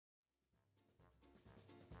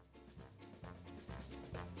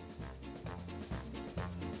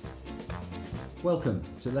Welcome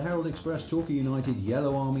to the Herald Express Torquay United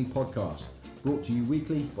Yellow Army podcast, brought to you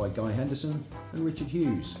weekly by Guy Henderson and Richard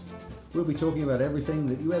Hughes. We'll be talking about everything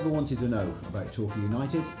that you ever wanted to know about Torquay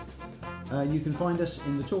United. You can find us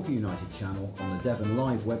in the Torquay United channel on the Devon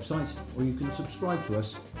Live website, or you can subscribe to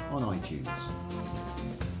us on iTunes.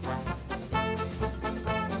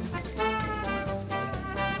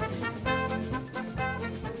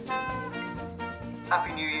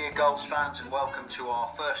 Happy New Year, Gulls fans, and welcome to our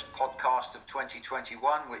first podcast of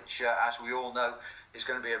 2021, which, as we all know, is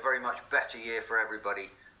going to be a very much better year for everybody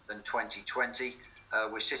than 2020.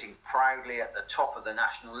 We're sitting proudly at the top of the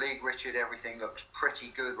National League, Richard. Everything looks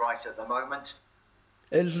pretty good right at the moment.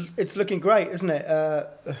 It's looking great, isn't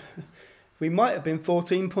it? We might have been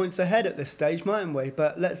 14 points ahead at this stage, mightn't we?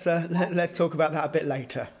 But let's talk about that a bit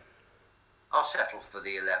later. I'll settle for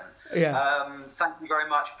the 11. Yeah. Thank you very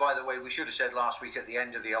much. By the way, we should have said last week at the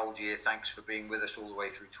end of the old year, thanks for being with us all the way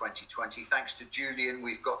through 2020. Thanks to Julian,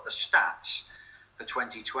 we've got the stats for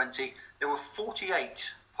 2020. There were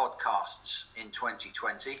 48 podcasts in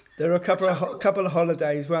 2020. There were a couple of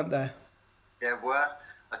holidays, weren't there? There were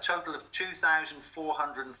a total of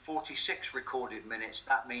 2,446 recorded minutes.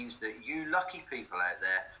 That means that you lucky people out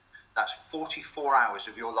there, that's 44 hours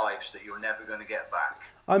of your lives that you're never going to get back.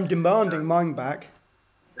 I'm demanding mine back.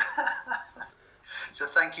 So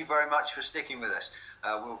thank you very much for sticking with us.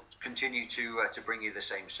 We'll continue to bring you the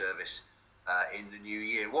same service in the new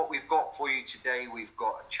year. What we've got for you today, we've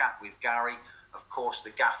got a chat with Gary. Of course,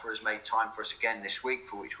 the gaffer has made time for us again this week,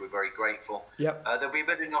 for which we're very grateful. Yep. There'll be a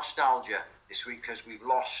bit of nostalgia this week because we've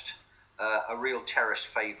lost a real terrace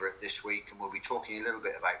favourite this week, and we'll be talking a little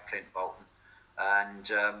bit about Clint, Boulton. And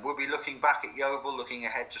we'll be looking back at Yeovil, looking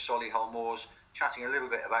ahead to Solihull Moors, chatting a little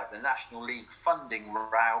bit about the National League funding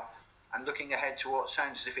row, and looking ahead to what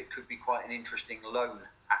sounds as if it could be quite an interesting loan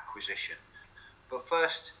acquisition. But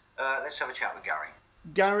first, let's have a chat with Gary.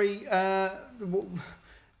 Gary,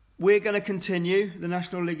 we're going to continue. The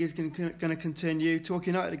National League is going to continue. Torquay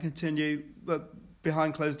United will continue, but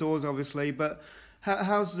behind closed doors, obviously. But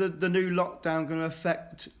how's the new lockdown going to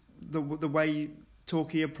affect the way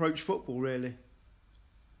Torquay approach football, really?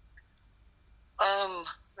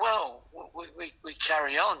 Well, we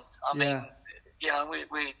carry on. I mean,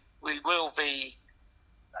 we will be,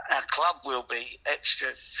 our club will be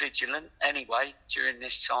extra vigilant anyway during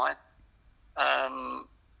this time.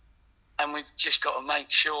 And we've just got to make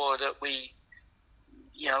sure that we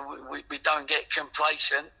don't get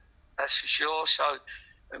complacent, that's for sure. So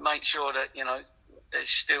we make sure that, there's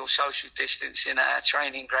still social distancing at our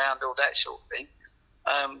training ground, all that sort of thing.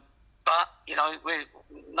 But,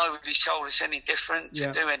 nobody's told us any different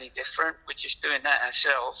to do any different. We're just doing that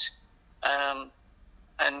ourselves. And,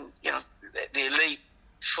 the elite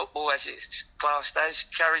football, as it's classed as,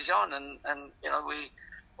 carries on. And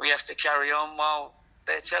we have to carry on while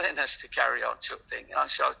they're telling us to carry on, sort of thing.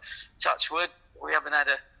 So, touch wood, we haven't had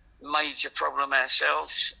a major problem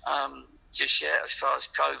ourselves just yet as far as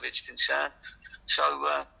COVID's concerned.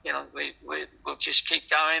 So, we'll just keep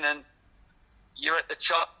going, and you're at the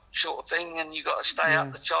top, sort of thing, and you've got to stay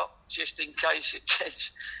up the top just in case it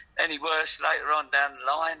gets any worse later on down the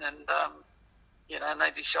line, and and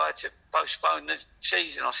they decide to postpone the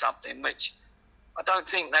season or something, which I don't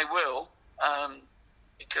think they will,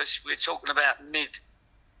 because we're talking about the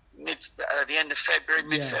end of February,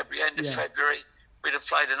 mid-February, end of February. We'd have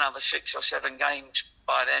played another 6 or 7 games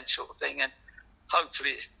by then, sort of thing, and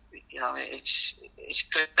hopefully it's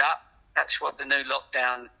cleared up. That's what the new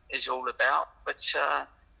lockdown is all about. But so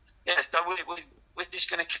we're just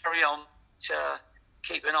going to carry on to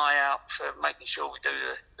keep an eye out for making sure we do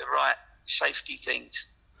the right safety things.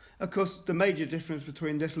 Of course, the major difference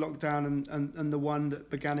between this lockdown and the one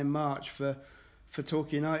that began in March for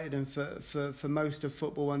Torquay United and for most of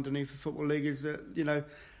football underneath the Football League is that,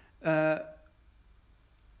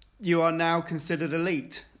 you are now considered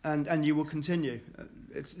elite and you will continue.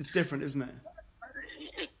 It's different, isn't it?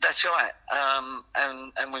 That's right.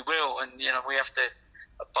 And we will. And, we have to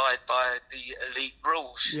abide by the elite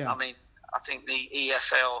rules. Yeah. I mean, I think the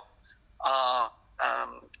EFL are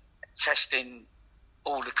testing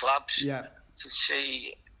all the clubs to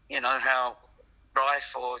see, how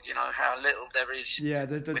rife or, how little there is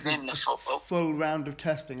within the football. Full round of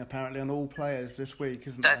testing, apparently, on all players this week,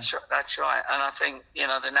 isn't That's right. And I think,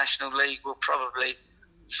 the National League will probably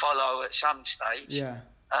follow at some stage. Yeah.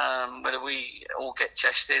 Whether we all get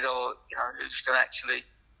tested or, who's going to actually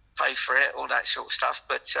pay for it, all that sort of stuff.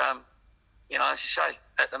 But, as I say,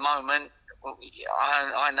 at the moment,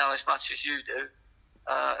 I know as much as you do,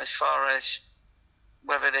 as far as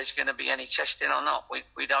whether there's going to be any testing or not.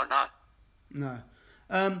 We don't know. No.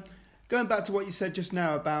 Going back to what you said just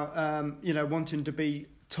now about wanting to be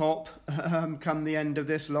top come the end of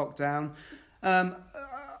this lockdown,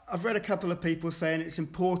 I've read a couple of people saying it's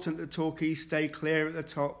important that Torquay stay clear at the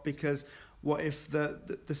top, because what if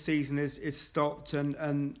the season is stopped and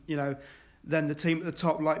then the team at the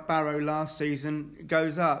top, like Barrow last season,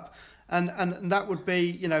 goes up. And that would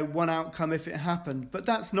be, one outcome if it happened. But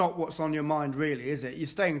that's not what's on your mind, really, is it? You're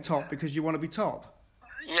staying top because you want to be top.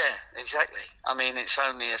 Yeah, exactly. I mean, it's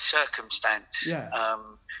only a circumstance,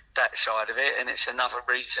 that side of it, and it's another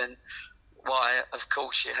reason why, of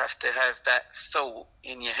course, you have to have that thought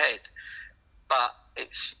in your head. But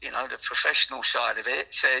it's, the professional side of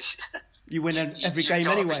it says... You win every game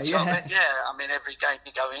anyway, yeah. I mean, every game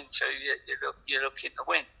you go into, you're looking to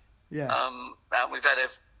win. Yeah. And we've had a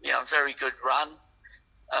very good run,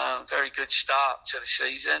 very good start to the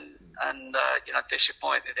season, and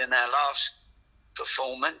disappointed in our last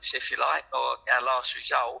performance, if you like, or our last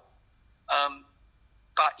result.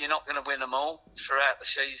 But you're not going to win them all throughout the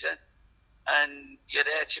season, and you're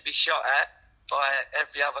there to be shot at by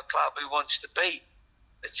every other club who wants to beat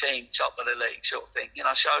the team top of the league, sort of thing.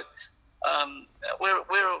 So we're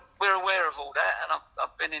aware of all that, and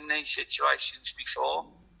I've been in these situations before,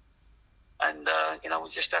 and we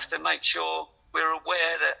just have to make sure we're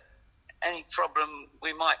aware that any problem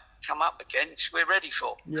we might come up against, we're ready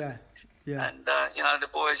for. Yeah. And the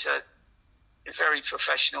boys are very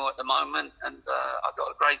professional at the moment, and I've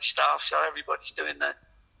got a great staff, so everybody's doing the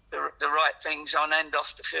right things on and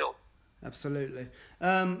off the field. Absolutely.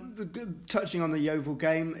 Touching on the Yeovil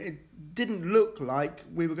game, it didn't look like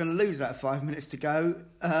we were going to lose that 5 minutes to go,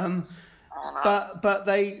 but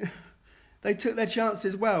they took their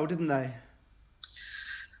chances well, didn't they?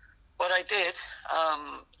 Well, they did.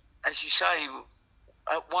 As you say,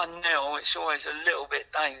 at 1-0, it's always a little bit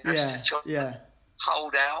dangerous to try to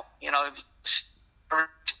hold out.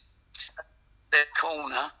 Their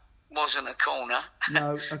corner wasn't a corner.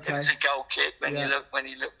 No, okay. It was a goal kick when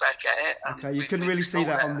you look back at it. Okay, you couldn't really see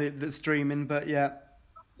that on the streaming, but yeah.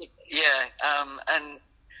 Yeah,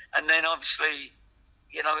 and then obviously,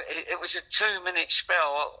 it was a 2-minute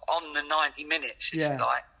spell on the 90 minutes, if you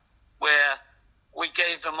like, where we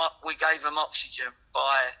gave them oxygen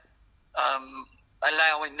by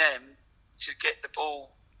allowing them to get the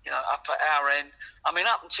ball, up at our end. I mean,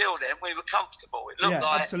 up until then, we were comfortable. It looked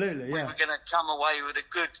like absolutely, we were going to come away with a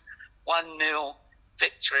good 1-0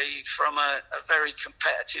 victory from a very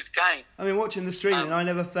competitive game. I mean, watching the streaming, I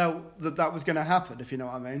never felt that was going to happen, if you know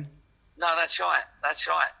what I mean. No, that's right.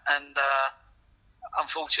 And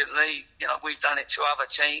unfortunately, we've done it to other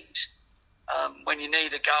teams. When you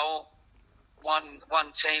need a goal,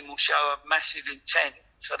 one team will show a massive intent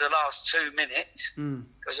for the last 2 minutes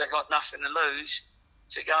because they've got nothing to lose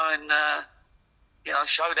to go and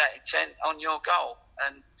show that intent on your goal.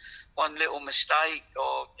 And one little mistake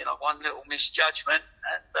or one little misjudgment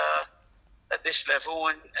at this level,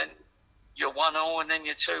 and you're 1-0, and then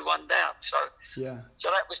you're 2-1 down. So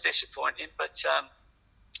that was disappointing. But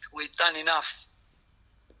we've done enough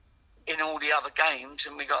in all the other games,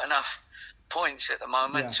 and we got enough points at the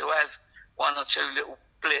moment to have one or two little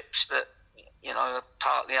blips that are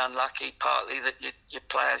partly unlucky, partly that your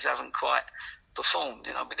players haven't quite performed.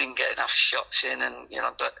 We didn't get enough shots in, and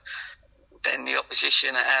but then the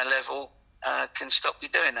opposition at our level can stop you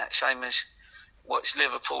doing that. Same as watched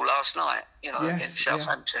Liverpool last night, against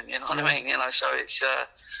Southampton. You know what I mean? So it's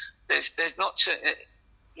there's not too,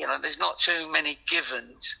 there's not too many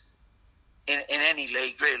givens in any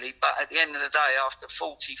league really. But at the end of the day, after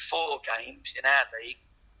 44 games in our league,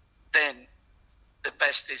 then the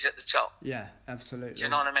best is at the top. Yeah, absolutely. Do you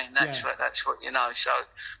know what I mean? That's what so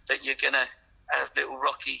that you're gonna have little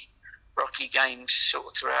rocky games sort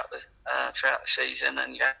of throughout the season,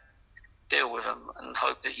 and you deal with them and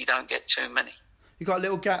hope that you don't get too many. You got a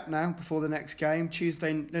little gap now before the next game,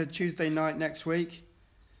 Tuesday night next week.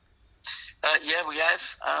 Yeah, we have.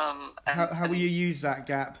 How will you use that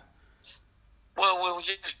gap? Well, we'll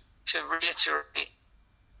use to reiterate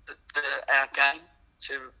our game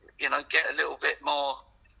to get a little bit more.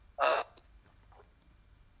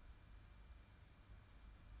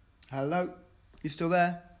 Hello, you still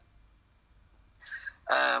there?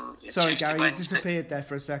 Sorry, Gary, you disappeared there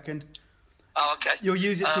for a second. Oh, okay. You'll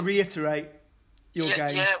use it to reiterate your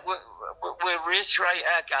game. Yeah, we'll reiterate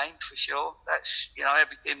our game for sure. That's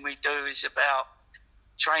everything we do is about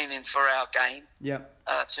training for our game. Yeah.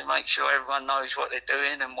 To make sure everyone knows what they're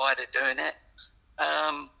doing and why they're doing it.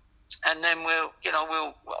 And then we'll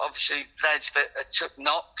obviously lads that took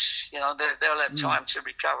knocks, they'll have time to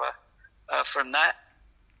recover from that.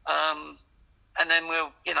 And then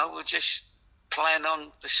we'll just plan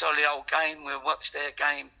on the Solihull game. We'll watch their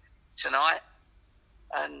game tonight,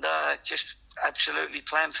 and just absolutely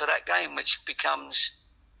plan for that game, which becomes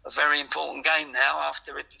a very important game now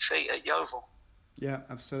after a defeat at Yeovil. Yeah,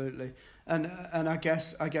 absolutely. And I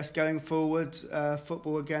guess going forward,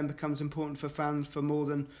 football again becomes important for fans for more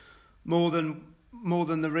than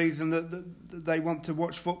the reason that they want to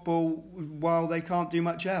watch football while they can't do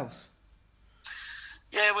much else.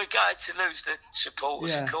 Yeah, we're gutted to lose the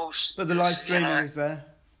supporters, of course. But the live streaming is there.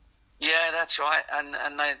 Yeah, that's right, and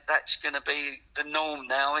that's going to be the norm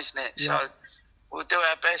now, isn't it? Yeah. So we'll do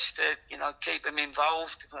our best to, keep them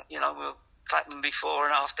involved. We'll clap them before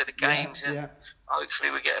and after the games, and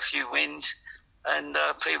hopefully we get a few wins, and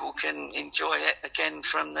people can enjoy it again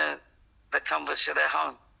from the comforts of their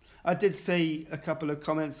home. I did see a couple of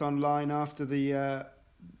comments online after the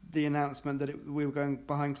announcement that we were going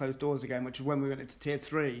behind closed doors again, which is when we went into Tier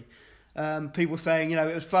 3. People saying,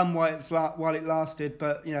 it was fun while it lasted,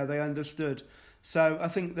 but, they understood. So I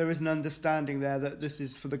think there is an understanding there that this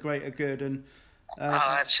is for the greater good. And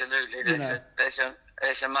absolutely.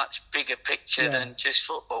 There's a much bigger picture than just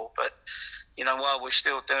football. But, while we're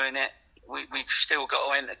still doing it, we've still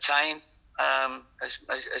got to entertain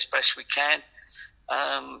as best we can,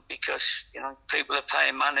 because, people are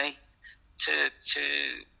paying money to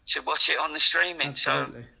watch it on the streaming.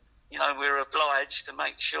 Absolutely. So, we're obliged to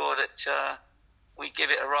make sure that we give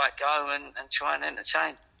it a right go and try and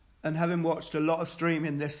entertain. And having watched a lot of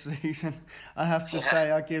streaming this season, I have to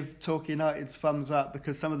say I give Torquay United's thumbs up,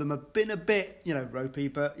 because some of them have been a bit, ropey.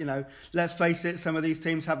 But, let's face it, some of these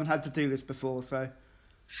teams haven't had to do this before, so...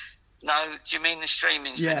 No, do you mean the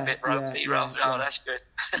streaming's been a bit ropey? Oh, that's good.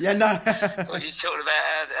 Yeah, no. What you're talking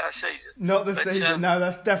about our season? Not the season, no,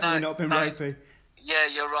 that's definitely not been ropey. Yeah,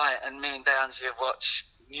 you're right, and me and Downsy have watched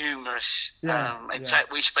numerous. In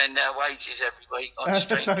fact, we spend our wages every week on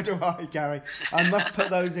streaming. So do I, Gary. I must put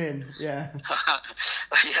those in, yeah.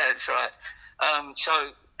 Yeah, that's right. And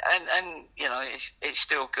it's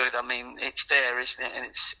still good. I mean, it's there, isn't it? And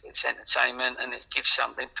it's entertainment, and it gives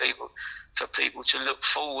something for people to look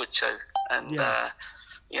forward to. And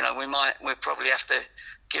we'll probably have to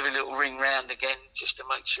give a little ring round again just to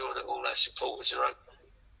make sure that all our supporters are open.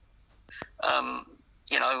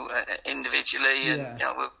 Individually, and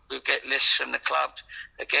we'll get lists from the club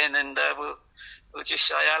again, and we'll just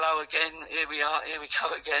say hello again. Here we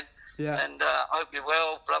go again. Yeah. And hope you're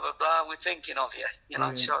well, blah blah blah. We're thinking of you,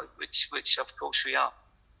 so which of course we are.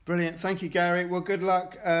 Brilliant, thank you, Gary. Well, good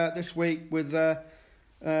luck this week with the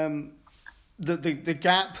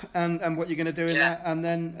gap and what you're going to do in that, and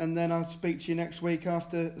then I'll speak to you next week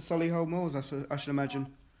after Solihull Moors, I should imagine.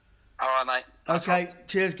 All right, mate. No okay, problem.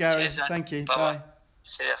 Cheers, Gary. Cheers, thank you. Bye-bye. Bye.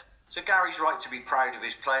 See ya. So Gary's right to be proud of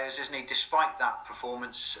his players, isn't he? Despite that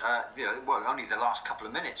performance, only the last couple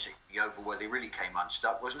of minutes at Yeovil where they really came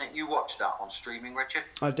unstuck, wasn't it? You watched that on streaming, Richard?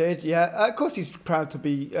 I did, yeah. Of course, he's proud to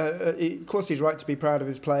be. Of course, he's right to be proud of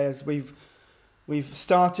his players. We've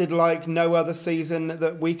started like no other season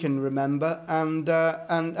that we can remember, and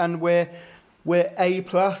we're A+.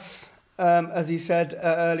 As he said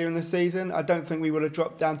earlier in the season, I don't think we will have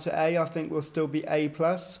dropped down to A. I think we'll still be A+.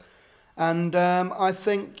 And I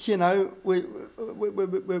think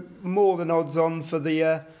we're more than odds on for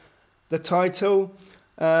the title.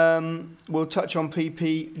 We'll touch on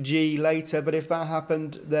PPG later, but if that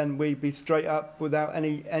happened, then we'd be straight up without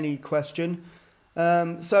any question.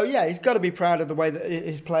 So yeah, he's got to be proud of the way that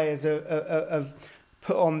his players have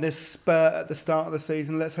put on this spurt at the start of the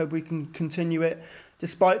season. Let's hope we can continue it,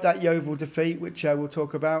 despite that Yeovil defeat, which we'll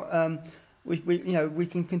talk about. We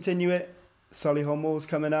can continue it. Solihull Moors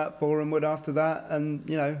coming up, Boulton Wood after that, and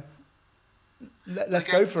let's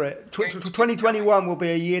go for it. 2021 will be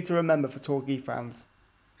a year to remember for Torquay fans.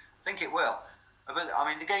 I think it will. I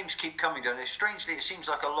mean, the games keep coming, don't they? Strangely, it seems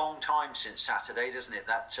like a long time since Saturday, doesn't it?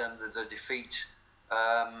 That the defeat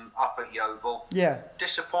up at Yeovil. Yeah.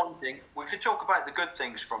 Disappointing. We could talk about the good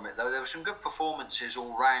things from it, though. There were some good performances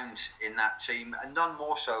all round in that team, and none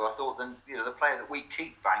more so, I thought, than the player that we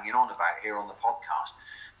keep banging on about here on the podcast.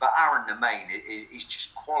 But Aaron Nemain, he's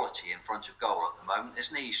just quality in front of goal at the moment,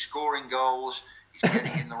 isn't he? He's scoring goals. He's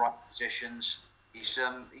getting in the right positions. He's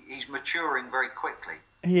maturing very quickly.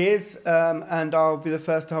 He is, and I'll be the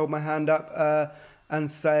first to hold my hand up and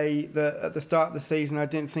say that at the start of the season, I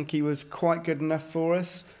didn't think he was quite good enough for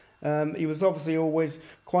us. He was obviously always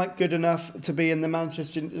quite good enough to be in the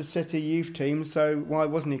Manchester City youth team, so why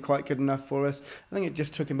wasn't he quite good enough for us? I think it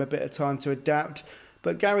just took him a bit of time to adapt.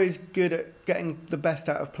 But Gary's good at getting the best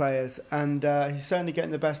out of players, and he's certainly getting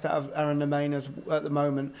the best out of Aaron Nemain at the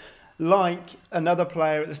moment. Like another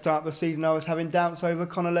player at the start of the season, I was having doubts over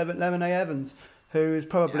Conor Lemon Evans, who is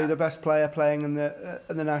probably the best player playing in the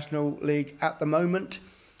National League at the moment.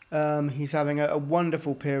 He's having a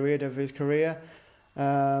wonderful period of his career.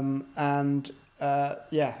 Those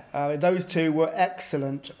two were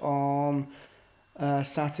excellent on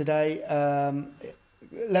Saturday.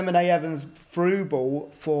 Lemonade Evans through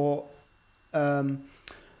ball for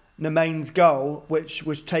Nemain's goal, which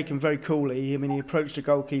was taken very coolly. I mean, he approached the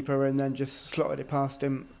goalkeeper and then just slotted it past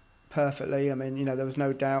him perfectly. I mean, there was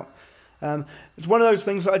no doubt. It's one of those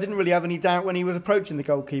things that I didn't really have any doubt when he was approaching the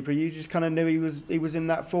goalkeeper. You just kind of knew he was in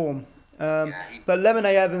that form. But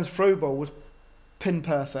Lemonade Evans' through ball was pin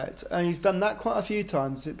perfect, and he's done that quite a few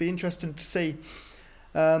times. It'd be interesting to see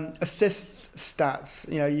assist stats.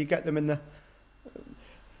 You get them in the.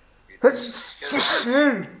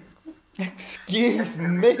 Excuse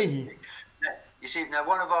me. You see, now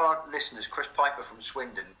one of our listeners, Chris Piper from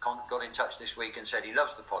Swindon, got in touch this week and said he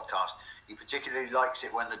loves the podcast. He particularly likes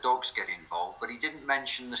it when the dogs get involved, but he didn't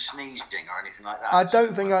mention the sneezing or anything like that. I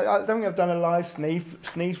don't think I've done a live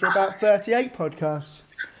sneeze for about 38 podcasts.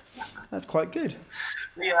 That's quite good.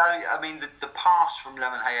 Yeah, I mean the pass from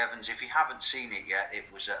Lemonade Evans. If you haven't seen it yet, it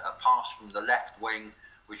was a pass from the left wing,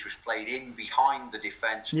 which was played in behind the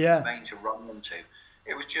defence for Nemain to run into.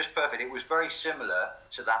 It was just perfect. It was very similar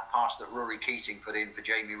to that pass that Rory Keating put in for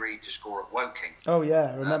Jamie Reid to score at Woking. Oh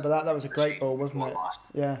yeah, remember that? That was a great ball, wasn't it?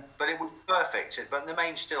 Yeah. But it was perfect. But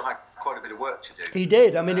Nemain still had quite a bit of work to do. He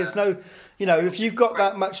did. I mean, it's no, if you've got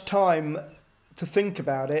that much time to think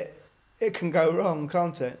about it, it can go wrong,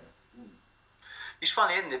 can't it? It's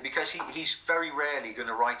funny, isn't it? Because he's very rarely going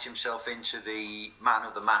to write himself into the man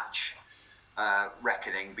of the match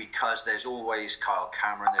reckoning, because there's always Kyle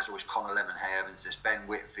Cameron, there's always Conor Lemonade Evans, there's Ben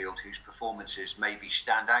Whitfield, whose performances maybe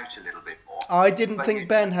stand out a little bit more. I didn't think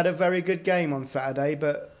Ben had a very good game on Saturday,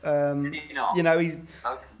 but did he not?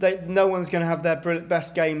 No one's going to have their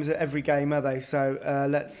best games at every game, are they? So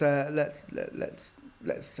let's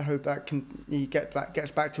hope that he gets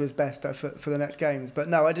back to his best for the next games. But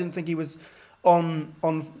no, I didn't think he was on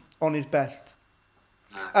his best,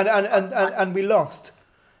 no. and we lost.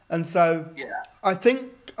 And so I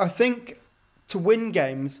think to win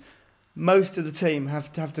games, most of the team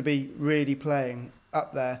have to be really playing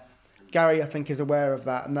up there. Gary, I think, is aware of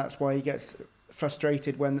that, and that's why he gets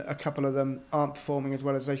frustrated when a couple of them aren't performing as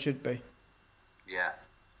well as they should be. Yeah.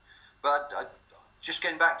 But just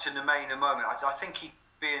getting back to Nemain a moment, I think he'd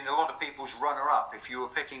be in a lot of people's runner-up if you were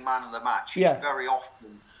picking man of the match. He's very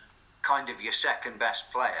often kind of your second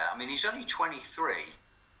best player. I mean, he's only 23.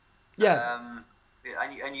 Yeah.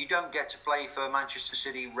 And you don't get to play for Manchester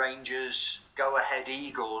City, Rangers, go-ahead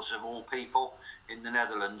Eagles of all people in the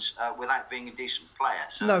Netherlands without being a decent player.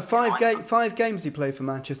 So, no, five games he played for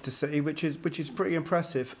Manchester City, which is pretty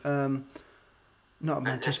impressive. Not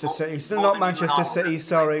Manchester City. Not Manchester City.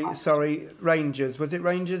 Sorry. Rangers. Was it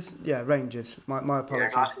Rangers? Yeah, Rangers. My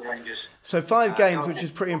apologies. Yeah, Rangers. So 5 games, which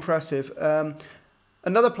is pretty impressive.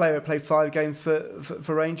 Another player who played 5 games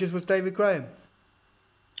for Rangers was David Graham.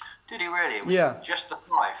 Did he really? It was just the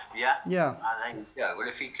 5, yeah? Yeah. There you go. Well,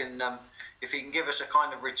 if he can give us a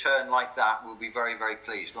kind of return like that, we'll be very, very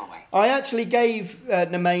pleased, won't we? I actually gave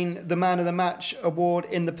Nemain the Man of the Match award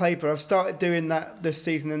in the paper. I've started doing that this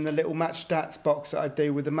season in the little match stats box that I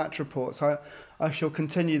do with the match reports. I shall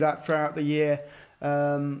continue that throughout the year.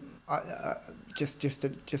 Just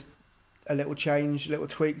a little change, a little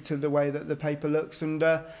tweak to the way that the paper looks, and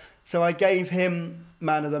so I gave him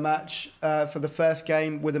man of the match for the first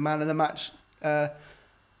game with a man of the match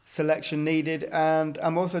selection needed, and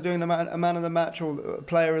I'm also doing a man of the match or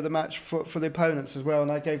player of the match for the opponents as well,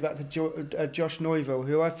 and I gave that to Josh Neuville,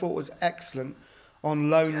 who I thought was excellent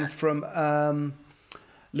on loan from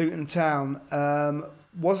Luton Town.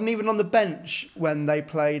 Wasn't even on the bench when they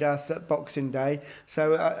played us at Boxing Day,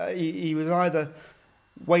 so he was either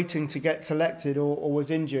waiting to get selected or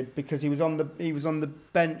was injured, because he was on the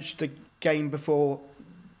bench the game before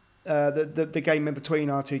the game in between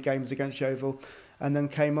our 2 games against Yeovil, and then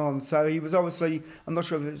came on. So he was obviously, I'm not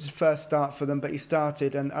sure if it was his first start for them, but he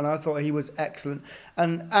started, and I thought he was excellent,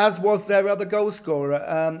 and as was their other goal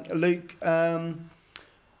scorer, Luke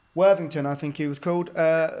Worthington, I think he was called,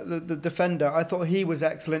 the defender. I thought he was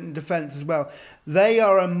excellent in defence as well. They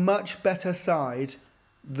are a much better side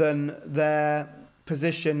than their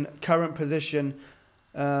current position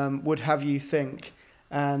would have you think,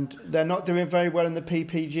 and they're not doing very well in the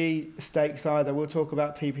PPG stakes either. We'll talk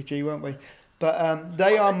about PPG, won't we? But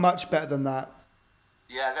they are much better than that.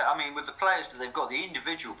 Yeah, I mean, with the players that they've got, the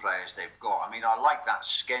individual players they've got, I mean, I like that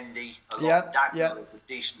Skendy a lot. Dagnall is a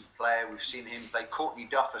decent player. We've seen him play. Courtney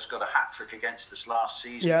Duff has got a hat-trick against us last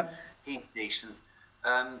season. Yeah. He's decent.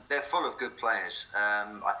 They're full of good players.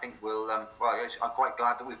 I think I'm quite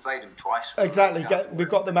glad that we've played them twice. Exactly, we've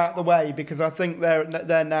got them out of the way because I think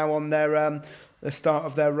they're now on their the start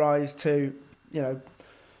of their rise to,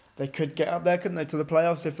 they could get up there, couldn't they, to the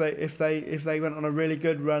playoffs if they went on a really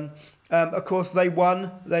good run. Of course, they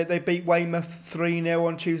won. They beat Weymouth 3-0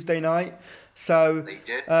 on Tuesday night. So they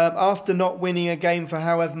did. After not winning a game for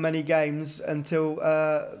however many games until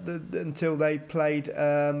they played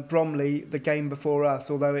Bromley the game before us,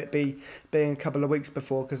 although it being a couple of weeks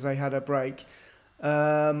before because they had a break,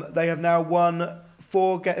 they have now won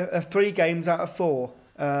 3 games out of 4.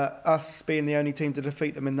 Us being the only team to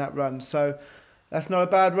defeat them in that run. So that's not a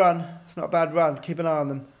bad run. It's not a bad run. Keep an eye on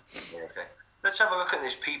them. Yeah, okay. Let's have a look at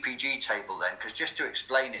this PPG table then, because just to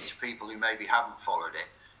explain it to people who maybe haven't followed it,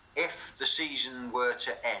 if the season were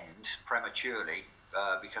to end prematurely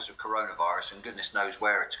because of coronavirus, and goodness knows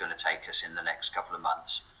where it's going to take us in the next couple of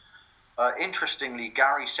months. Interestingly,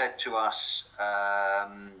 Gary said to us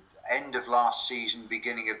end of last season,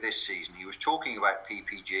 beginning of this season, he was talking about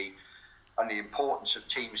PPG and the importance of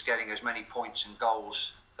teams getting as many points and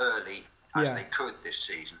goals early as they could this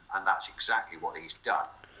season, and that's exactly what he's done.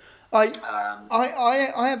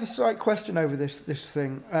 I have a slight question over this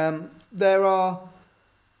thing. There are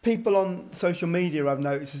people on social media, I've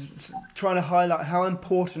noticed, trying to highlight how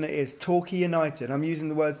important it is. Torquay United, I'm using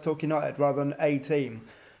the words Torquay United rather than a team.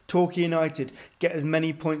 Torquay United get as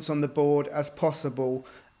many points on the board as possible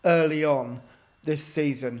early on this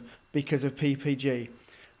season because of PPG.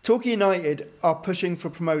 Torquay United are pushing for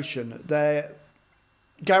promotion.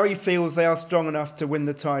 Gary feels they are strong enough to win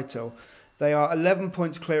the title. They are 11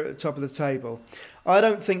 points clear at the top of the table. I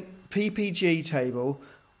don't think PPG table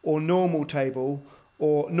or normal table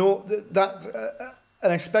that's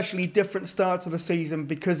an especially different start to the season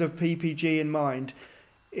because of PPG in mind.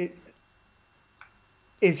 It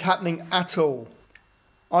is happening at all.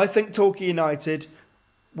 I think Torquay United,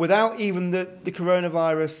 without even the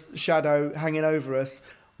coronavirus shadow hanging over us,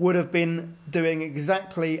 would have been doing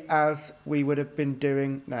exactly as we would have been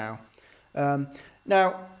doing now.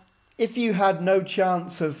 Now, if you had no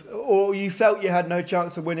chance of, or you felt you had no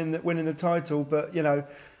chance of winning the title, but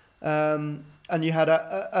and you had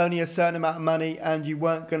only a certain amount of money, and you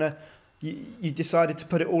weren't gonna, you decided to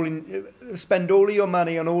put it all in, spend all of your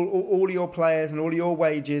money on all your players and all your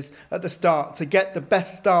wages at the start to get the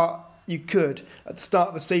best start you could at the start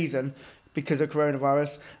of the season because of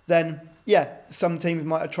coronavirus, then some teams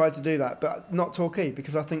might have tried to do that, but not Torquay,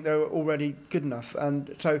 because I think they were already good enough.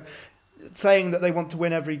 And so saying that they want to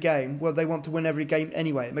win every game, well, they want to win every game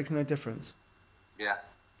anyway. It makes no difference. Yeah.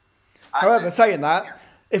 However, saying that,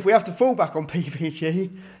 if we have to fall back on PPG,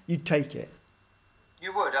 you'd take it.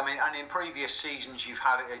 You would. I mean, and in previous seasons, you've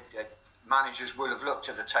had managers will have looked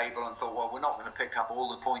at the table and thought, well, we're not going to pick up all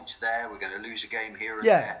the points there. We're going to lose a game here and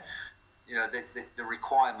there. The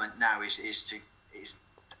requirement now is,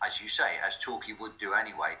 as you say, as Torquay would do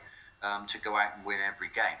anyway, to go out and win every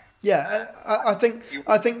game. Yeah, I think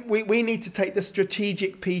we need to take the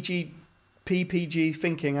strategic PPG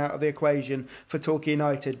thinking out of the equation for Torquay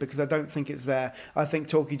United, because I don't think it's there. I think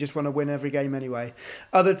Torquay just want to win every game anyway.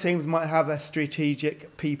 Other teams might have a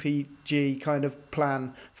strategic PPG kind of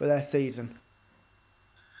plan for their season.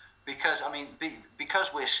 Because, I mean,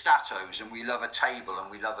 because we're statos and we love a table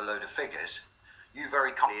and we love a load of figures, you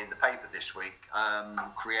very kindly in the paper this week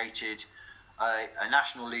created a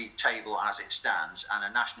National League table as it stands and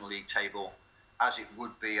a National League table as it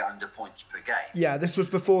would be under points per game. Yeah, this was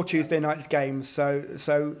before Tuesday night's games, so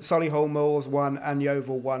Solihull Moors won and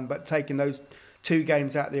Yeovil won, but taking those 2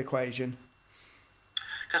 games out of the equation.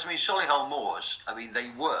 Because, I mean, Solihull Moors, I mean, they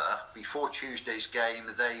were, before Tuesday's game,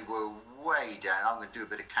 they were way down. I'm going to do a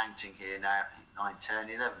bit of counting here now. 9, 10,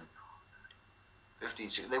 11, 15,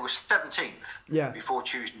 16. They were 17th before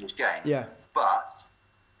Tuesday's game. Yeah. But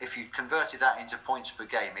if you converted that into points per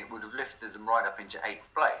game, it would have lifted them right up into 8th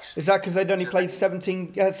place. Is that because they'd only played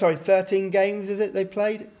 13 games, is it they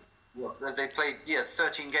played? Well, they played,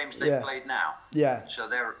 13 games they've played now. Yeah. So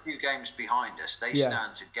they're a few games behind us. They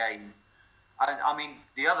stand to gain. I mean,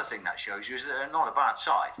 the other thing that shows you is that they're not a bad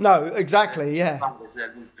side. No, exactly, As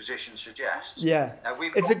their position suggests. Yeah.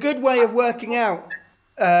 It's a good way of working out,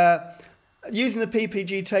 using the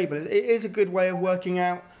PPG table, it is a good way of working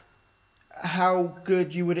out how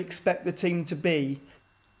good you would expect the team to be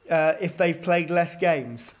if they've played less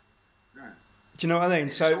games. Do you know what I mean?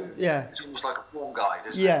 It's almost like a form guide,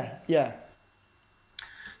 isn't it? Yeah.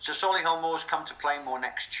 So Solihull Moors come to play more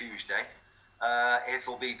next Tuesday.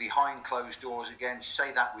 It'll be behind closed doors again.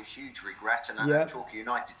 Say that with huge regret, and I know Torquay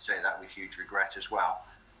United say that with huge regret as well.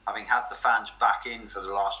 having had the fans back in for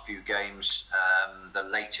the last few games, the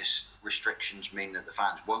latest restrictions mean that the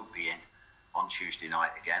fans won't be in on Tuesday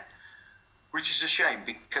night again, which is a shame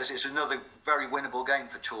because it's another very winnable game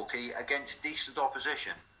for Torquay against decent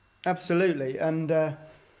opposition. Absolutely, and the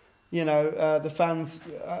fans.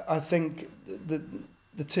 I think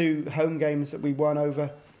the two home games that we won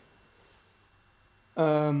over,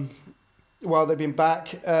 while they've been back,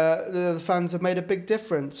 the fans have made a big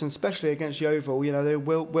difference, and especially against Yeovil.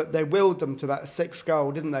 They willed them to that sixth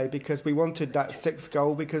goal, didn't they? Because we wanted that sixth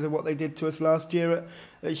goal because of what they did to us last year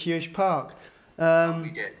at Huish Park.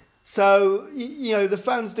 We did. So, the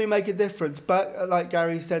fans do make a difference. But like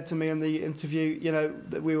Gary said to me in the interview,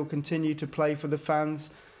 that we will continue to play for the fans,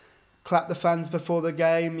 clap the fans before the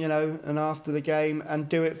game, and after the game, and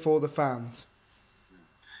do it for the fans.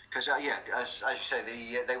 Because, as you say,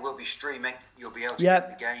 they will be streaming. You'll be able to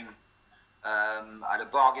get the game at a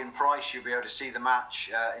bargain price. You'll be able to see the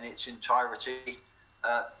match in its entirety.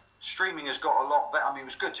 Streaming has got a lot better. I mean, it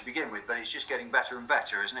was good to begin with, but it's just getting better and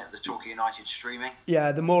better, isn't it? The Torquay United streaming.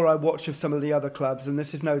 Yeah, the more I watch of some of the other clubs, and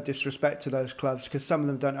this is no disrespect to those clubs, because some of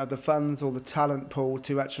them don't have the funds or the talent pool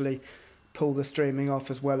to actually pull the streaming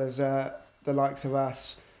off as well as the likes of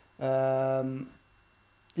us.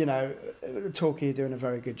 Torquay are doing a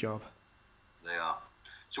very good job. They are.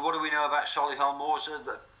 So what do we know about Solihull Moors?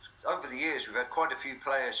 Over the years, we've had quite a few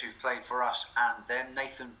players who've played for us and them.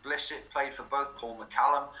 Nathan Blissett played for both. Paul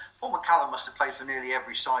McCallum. Paul McCallum must have played for nearly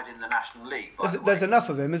every side in the National League. There's enough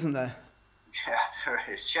of him, isn't there? Yeah, there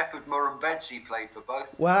is. Shepherd Murrumbedzi played for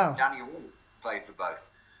both. Wow. Danny Wall played for both.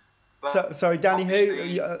 But sorry, Danny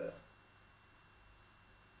who?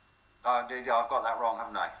 I've got that wrong,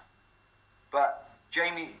 haven't I? But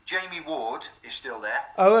Jamie Ward is still there.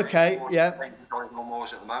 Oh, okay, yeah. Playing for Solihull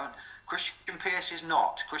Moors at the moment. Christian Pearce is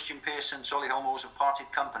not. Christian Pearce and Solihull Moors have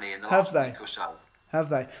parted company in the last week or so. Have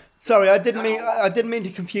they? Sorry, I didn't mean to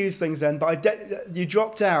confuse things then, but you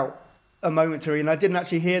dropped out a momentary, and I didn't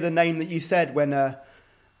actually hear the name that you said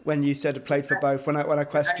when you said it played for both. When I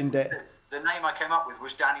questioned it. The name I came up with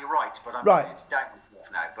was Danny Wright, but I'm right. It's down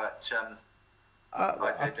now. But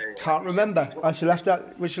I can't remember.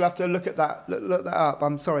 We shall have to look at that. Look that up.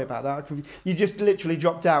 I'm sorry about that. You just literally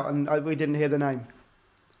dropped out, and we didn't hear the name.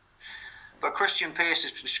 But Christian Pearce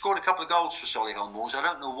has scored a couple of goals for Solihull Moors. I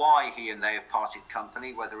don't know why he and they have parted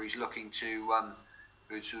company. Whether he's looking to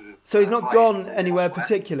So he's not gone anywhere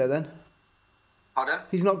particular then. Pardon?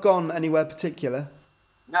 He's not gone anywhere particular.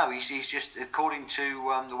 No, he's just, according to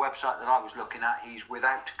the website that I was looking at, he's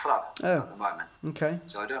without club at the moment. Okay.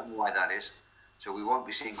 So I don't know why that is. So we won't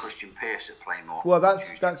be seeing Christian Pearce at Plainmoor. Well,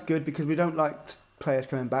 that's good because we don't like players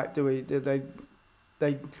coming back, do we?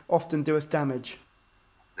 They often do us damage.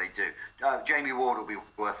 They do. Jamie Ward will be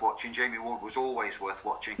worth watching. Jamie Ward was always worth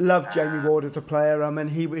watching. Loved Jamie Ward as a player. I mean,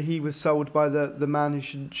 he was sold by the man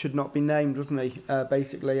who should not be named, wasn't he?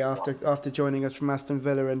 Basically, after joining us from Aston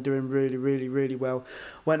Villa and doing really, really, really well.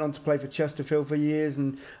 Went on to play for Chesterfield for years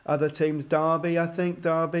and other teams, Derby,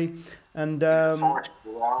 and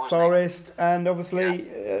Forest, and obviously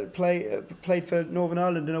played for Northern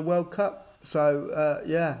Ireland in a World Cup. So,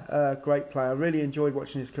 great player. I really enjoyed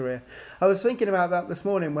watching his career. I was thinking about that this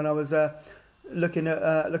morning when I was looking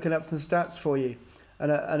up some stats for you,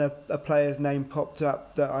 and a player's name popped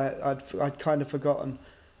up that I'd kind of forgotten.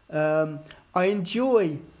 I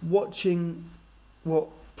enjoy watching what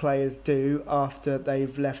players do after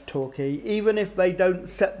they've left Torquay, even if they don't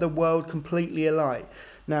set the world completely alight.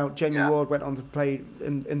 Now, Jamie Ward went on to play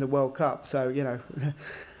in the World Cup, so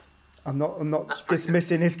I'm not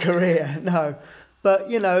dismissing his career, no. But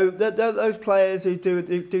those players who do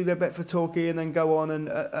their bit for Torquay and then go on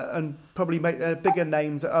and probably make their bigger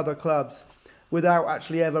names at other clubs without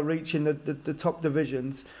actually ever reaching the top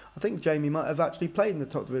divisions. I think Jamie might have actually played in the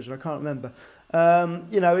top division. I can't remember.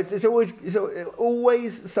 It's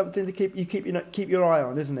always something to keep your eye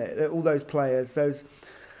on, isn't it? All those players, those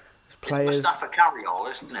players. It's Mustafa Carriol,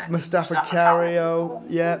 isn't it? Mustafa Carriol,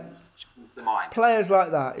 yeah. The mind. Players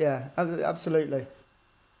like that, yeah, absolutely.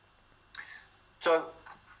 So,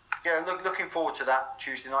 looking forward to that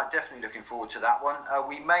Tuesday night. Definitely looking forward to that one.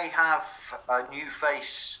 We may have a new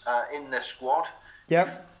face in the squad. Yep.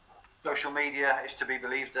 If social media is to be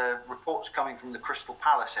believed. Reports coming from the Crystal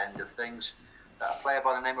Palace end of things. A player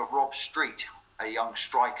by the name of Rob Street, a young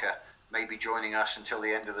striker, may be joining us until the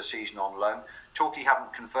end of the season on loan. Torquay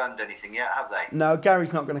haven't confirmed anything yet, have they? No,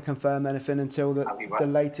 Gary's not going to confirm anything until the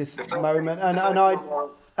latest moment.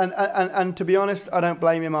 And to be honest, I don't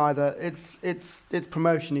blame him either. It's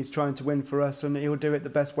promotion he's trying to win for us, and he'll do it the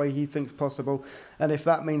best way he thinks possible. And if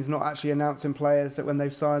that means not actually announcing players that when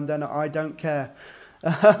they've signed, then I don't care.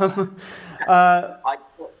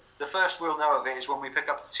 first we'll know of it is when we pick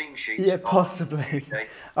up the team sheet. Yeah, possibly.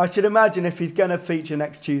 I should imagine if he's going to feature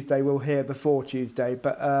next Tuesday, we'll hear before Tuesday.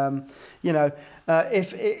 But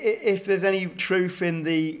if there's any truth in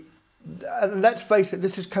the, let's face it,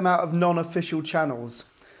 this has come out of non-official channels.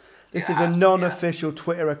 This is a non-official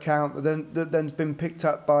Twitter account that then's been picked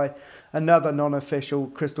up by another non-official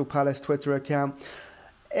Crystal Palace Twitter account.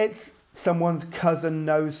 It's someone's cousin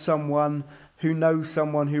knows someone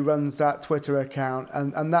who runs that Twitter account,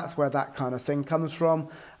 and that's where that kind of thing comes from.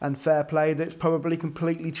 And fair play, that's probably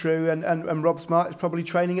completely true. And Rob Smart is probably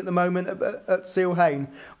training at the moment at Seal Hayne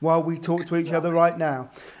while we talk to each other right now.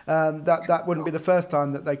 That wouldn't be the first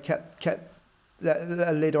time that they kept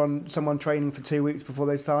a lid on someone training for 2 weeks before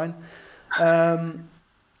they sign. So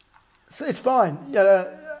it's fine.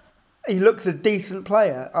 He looks a decent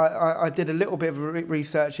player. I did a little bit of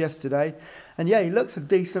research yesterday, and he looks a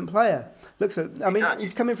decent player.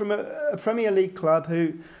 He's coming from a Premier League club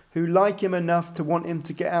who like him enough to want him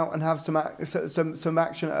to get out and have some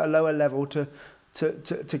action at a lower level to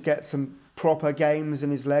get some proper games in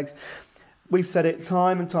his legs. We've said it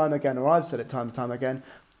time and time again, or I've said it time and time again.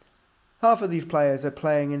 Half of these players are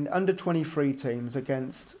playing in under 23 teams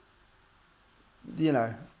against,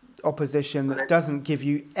 opposition that doesn't give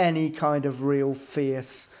you any kind of real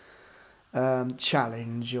fierce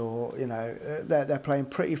challenge, or they're playing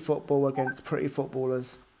pretty football against pretty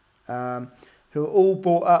footballers who are all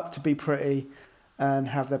brought up to be pretty and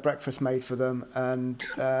have their breakfast made for them, and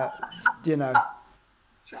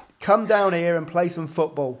come down here and play some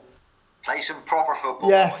football. Play some proper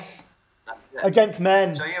football. Yes. Against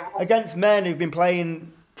men who've been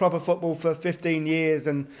playing proper football for 15 years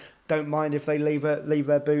and don't mind if they leave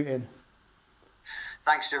their boot in.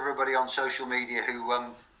 Thanks to everybody on social media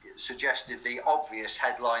who suggested the obvious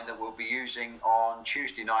headline that we'll be using on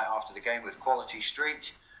Tuesday night after the game with Quality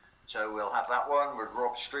Street. So we'll have that one with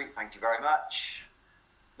Rob Street. Thank you very much.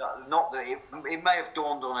 Not that it may have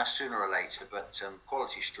dawned on us sooner or later, but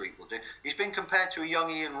Quality Street will do. He's been compared to a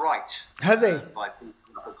young Ian Wright. Has he? By people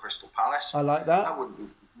at Crystal Palace. I like that. That wouldn't be,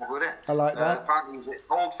 would it? I like that. Apparently he's an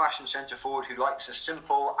old-fashioned centre-forward who likes a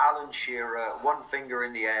simple Alan Shearer, one finger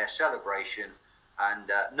in the air celebration,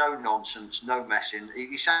 and no nonsense, no messing.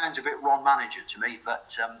 He sounds a bit Ron Manager to me,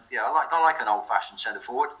 but I like an old-fashioned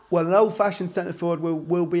centre-forward. Well, an old-fashioned centre-forward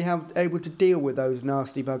will be able to deal with those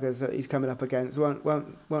nasty buggers that he's coming up against,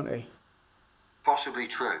 won't he? Possibly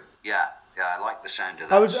true, yeah. Yeah, I like the sound of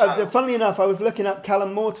that. Funnily enough, I was looking up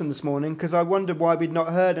Callum Morton this morning because I wondered why we'd not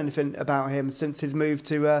heard anything about him since his move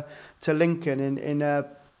to Lincoln in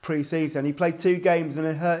pre-season. He played 2 games and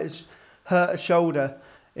it hurt a shoulder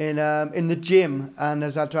in the gym and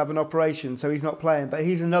has had to have an operation, so he's not playing. But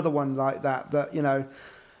he's another one like that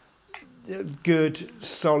good,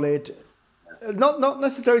 solid. Not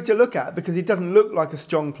necessary to look at because he doesn't look like a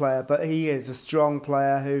strong player, but he is a strong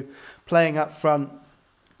player who, playing up front,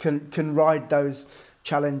 can ride those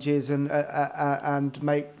challenges and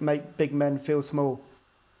make big men feel small.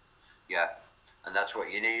 Yeah, and that's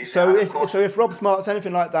what you need. So if Rob Smart's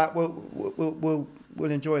anything like that, we'll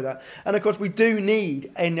enjoy that. And of course, we do need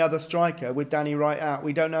another striker with Danny Wright out.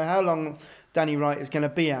 We don't know how long Danny Wright is going to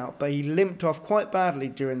be out, but he limped off quite badly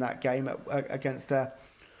during that game against.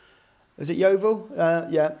 Is it Yeovil?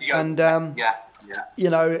 Yeah. And and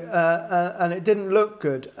it didn't look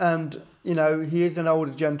good. And he is an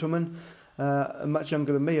older gentleman, much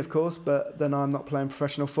younger than me, of course, but then I'm not playing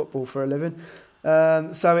professional football for a living.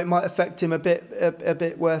 So it might affect him a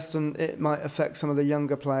bit worse than it might affect some of the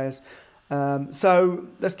younger players. So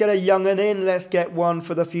let's get a young'un in. Let's get one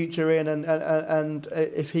for the future in, and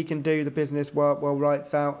if he can do the business while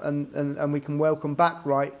Wright's out, and we can welcome back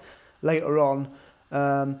Wright later on.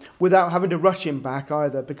 Without having to rush him back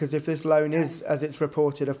either, because if this loan is, as it's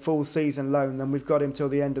reported, a full season loan, then we've got him till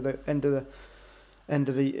the end of the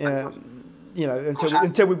until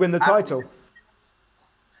we win the title.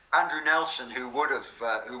 Andrew Nelson, who would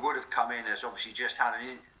have come in, has obviously just had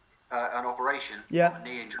an operation, a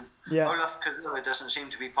knee injury. Yeah. Olaf Kagura doesn't seem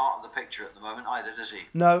to be part of the picture at the moment either, does he?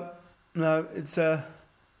 No, it's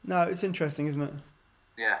interesting, isn't it?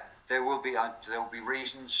 Yeah, there will be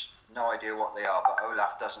reasons. No idea what they are, but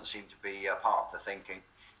Olaf doesn't seem to be part of the thinking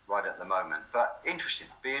right at the moment. But interesting.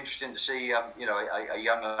 Be interesting to see a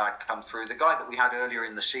young lad come through. The guy that we had earlier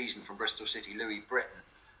in the season from Bristol City, Louis Britton,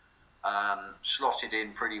 slotted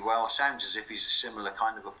in pretty well. Sounds as if he's a similar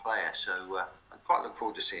kind of a player. So I quite look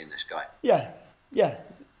forward to seeing this guy. Yeah.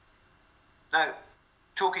 Now,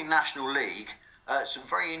 talking National League. Some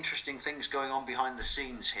very interesting things going on behind the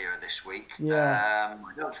scenes here this week. Yeah.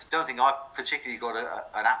 I don't think I've particularly got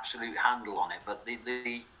an absolute handle on it, but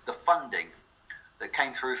the funding that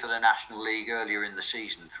came through for the National League earlier in the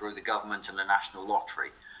season through the government and the National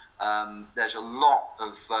Lottery. There's a lot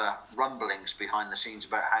of rumblings behind the scenes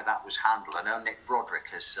about how that was handled. I know Nick Broderick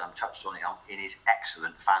has touched on it in his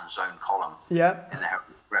excellent Fan Zone column in the Herald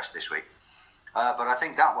Press this week. But I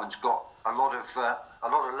think that one's got a lot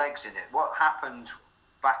of legs in it. What happened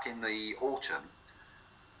back in the autumn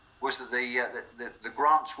was that the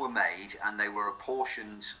grants were made and they were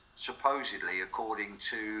apportioned supposedly according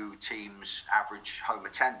to teams' average home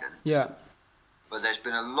attendance. Yeah. But there's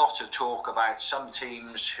been a lot of talk about some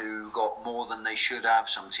teams who got more than they should have,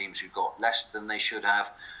 some teams who got less than they should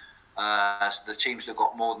have. The teams that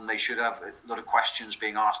got more than they should have, a lot of questions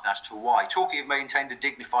being asked as to why. Torquay have maintained a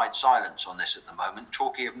dignified silence on this at the moment.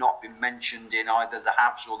 Torquay have not been mentioned in either the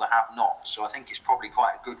haves or the have-nots. So I think it's probably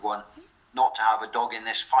quite a good one not to have a dog in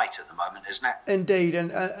this fight at the moment, isn't it? Indeed,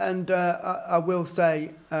 and I will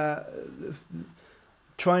say,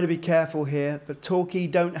 trying to be careful here, but Torquay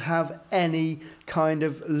don't have any kind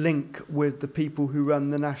of link with the people who run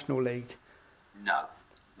the National League. No,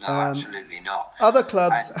 absolutely not. Other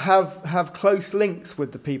clubs have close links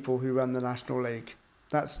with the people who run the National League.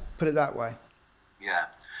 Put it that way. Yeah.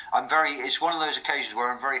 It's one of those occasions where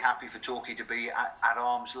I'm very happy for Torquay to be at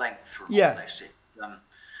arm's length from all this.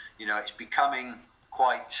 It's becoming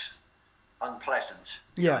quite unpleasant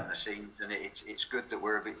behind the scenes, and it's good that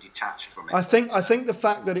we're a bit detached from it. I think the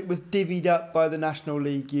fact that it was divvied up by the National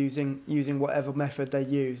League using whatever method they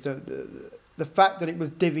used, the fact that it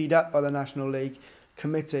was divvied up by the National League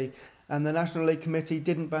Committee, and the National League Committee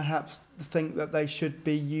didn't perhaps think that they should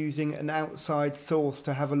be using an outside source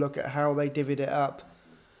to have a look at how they divvied it up,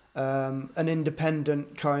 an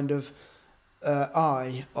independent kind of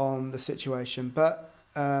eye on the situation. But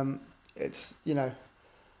it's,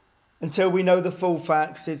 until we know the full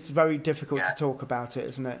facts, it's very difficult to talk about it,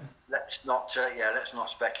 isn't it? Let's not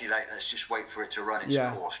speculate. Let's just wait for it to run its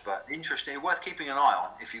course. But interesting, worth keeping an eye on.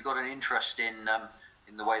 If you've got an interest in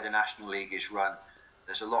the way the National League is run,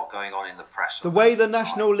 there's a lot going on in the press. The way the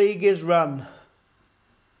National League is run.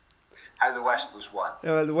 How the West was won.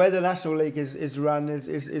 The way the National League is run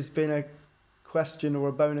is been a question or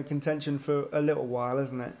a bone of contention for a little while,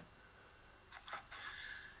 isn't it?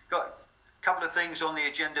 Got a couple of things on the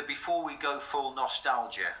agenda before we go full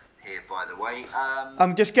nostalgia here, by the way.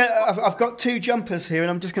 I've got two jumpers here,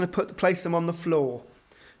 and I'm just going to place them on the floor,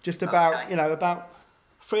 just about about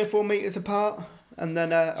 3 or 4 meters apart, and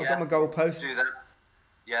then I've got my goalposts. Do that.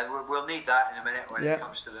 Yeah, we'll need that in a minute when it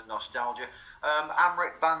comes to the nostalgia.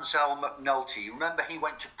 Amrit Bansal McNulty, remember he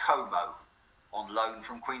went to Como on loan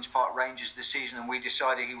from Queen's Park Rangers this season, and we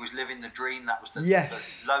decided he was living the dream. That was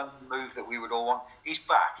the loan move that we would all want. He's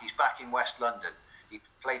back. He's back in West London. He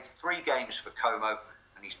played 3 games for Como,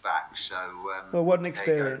 and he's back. So well, what an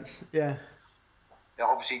experience! Yeah. It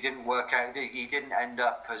obviously didn't work out. He didn't end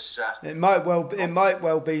up as. It might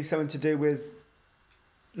well be something to do with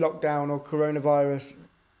lockdown or coronavirus.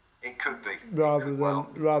 It could be. Rather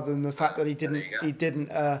than the fact that he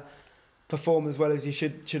didn't perform as well as he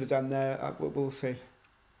should have done there. We'll see.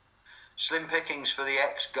 Slim pickings for the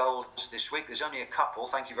X-Goals this week. There's only a couple.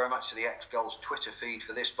 Thank you very much to the X-Goals Twitter feed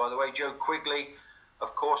for this, by the way. Joe Quigley,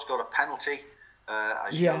 of course, got a penalty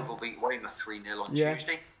as Yeovil beat Weymouth 3-0 on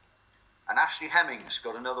Tuesday. And Ashley Hemmings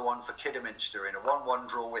got another one for Kidderminster in a 1-1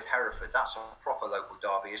 draw with Hereford. That's a proper local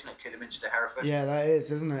derby, isn't it? Kidderminster, Hereford. Yeah, that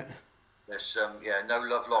is, isn't it? There's no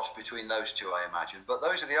love lost between those two, I imagine. But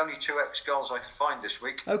those are the only 2 X-Goals I could find this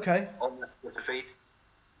week. Okay. On the Twitter feed.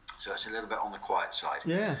 So it's a little bit on the quiet side.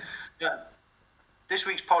 Yeah. This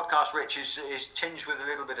week's podcast, Rich, is tinged with a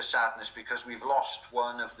little bit of sadness because we've lost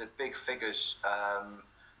one of the big figures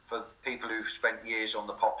for people who've spent years on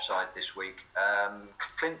the pop side this week.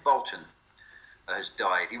 Clint Boulton has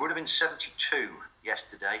died. He would have been 72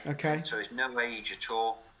 yesterday. Okay. So he's no age at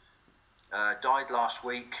all. Died last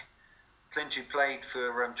week. Clint, who played for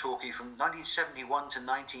Torquay from 1971 to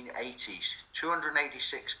 1980,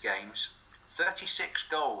 286 games, 36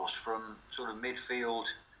 goals from sort of midfield,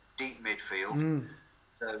 deep midfield.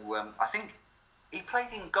 So I think he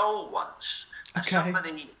played in goal once. Okay.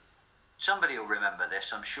 Somebody will remember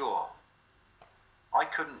this, I'm sure. I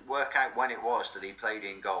couldn't work out when it was that he played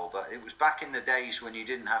in goal, but it was back in the days when you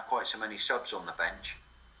didn't have quite so many subs on the bench.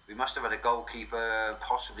 We must have had a goalkeeper,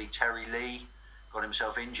 possibly Terry Lee, got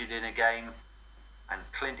himself injured in a game. And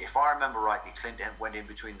Clint, if I remember rightly, Clint went in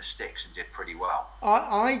between the sticks and did pretty well.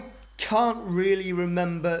 I can't really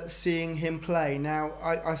remember seeing him play. Now,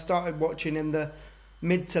 I started watching in the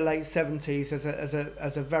mid to late 70s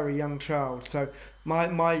as a very young child. So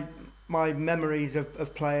my memories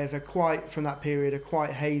of players from that period are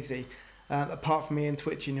quite hazy, apart from Ian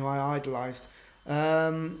Twitching, who I idolised.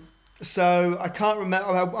 So I can't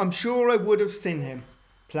remember. I'm sure I would have seen him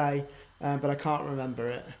play, but I can't remember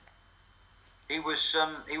it. He was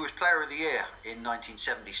Player of the Year in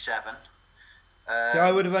 1977. So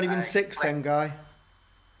I would have only been 6 then, Guy.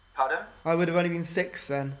 Pardon? I would have only been 6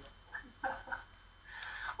 then.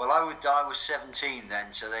 Well, I was 17 then,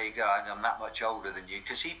 so there you go. I'm that much older than you,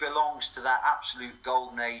 because he belongs to that absolute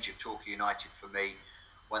golden age of Torquay United for me,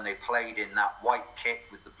 when they played in that white kit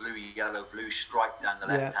with the blue stripe down the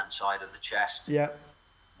left-hand side of the chest. Yeah.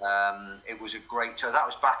 It was a great... So that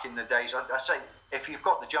was back in the days. I say, if you've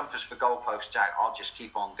got the jumpers for goalposts out, I'll just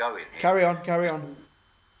keep on going here. Carry on.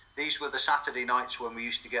 These were the Saturday nights when we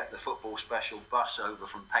used to get the football special bus over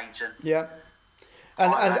from Paynton. Yeah.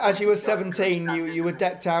 And as you were 17, you were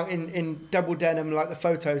decked out in double denim like the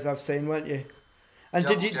photos I've seen, weren't you? And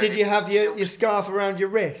did you have your scarf around your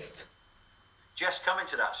wrist? Just coming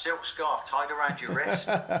to that, silk scarf tied around your wrist.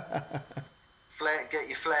 Get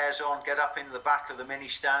your flares on, get up in the back of the mini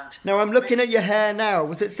stand. Now I'm looking at your hair now.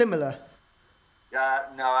 Was it similar?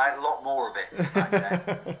 No, I had a lot more of it back then.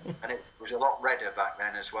 And it was a lot redder back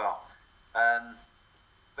then as well.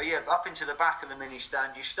 But yeah, up into the back of the mini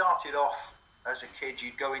stand, you started off as a kid,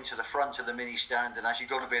 you'd go into the front of the mini stand, and as you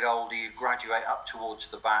got a bit older, you'd graduate up towards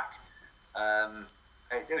the back.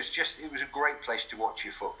 It was a great place to watch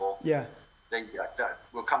your football. Yeah.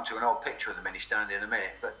 We'll come to an old picture of the mini stand in a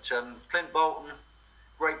minute, but Clint Boulton,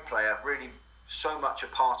 great player, really so much a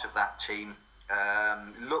part of that team.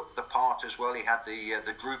 Looked the part as well. He had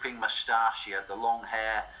the drooping moustache, he had the long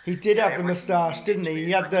hair. He did have the moustache, didn't he?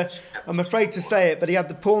 He had I'm afraid to say it, but he had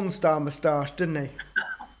the porn star moustache, didn't he?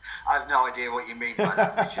 I have no idea what you mean by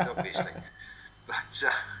that, Richard, obviously. But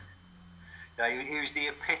he was the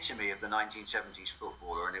epitome of the 1970s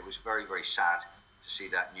footballer, and it was very, very sad to see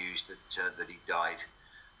that news that he died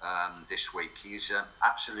this week. He's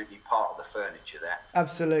absolutely part of the furniture there.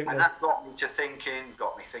 Absolutely. And that got me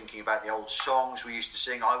thinking about the old songs we used to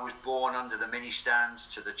sing. I was born under the mini stand,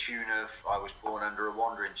 to the tune of I was born under a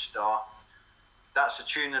wandering star. That's a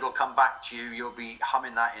tune that'll come back to you. You'll be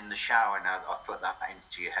humming that in the shower now that I've put that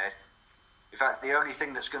into your head. In fact, the only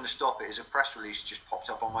thing that's going to stop it is a press release just popped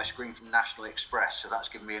up on my screen from National Express, so that's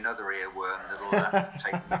given me another earworm that'll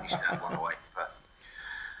take the mini stand one away.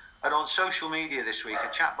 And on social media this week, a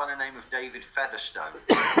chap by the name of David Featherstone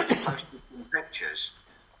posted some pictures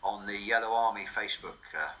on the Yellow Army Facebook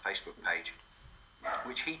page,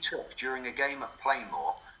 which he took during a game at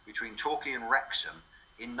Plainmoor between Torquay and Wrexham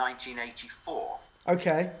in 1984.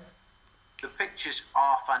 Okay. The pictures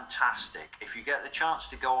are fantastic. If you get the chance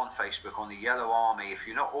to go on Facebook on the Yellow Army, if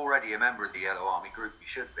you're not already a member of the Yellow Army group, you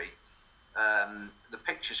should be. The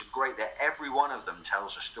pictures are great there. Every one of them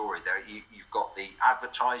tells a story. There, you've got the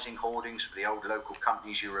advertising hoardings for the old local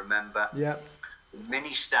companies you remember. Yeah. The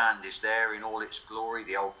mini stand is there in all its glory.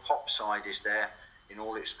 The old pop side is there in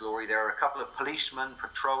all its glory. There are a couple of policemen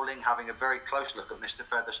patrolling, having a very close look at Mr.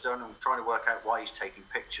 Featherstone and trying to work out why he's taking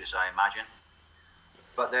pictures, I imagine.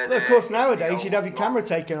 But they're of course, nowadays you'd have your camera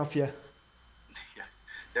taken off you. Yeah.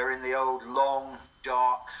 They're in the old long,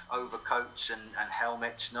 dark overcoats and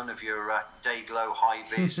helmets. None of your day-glow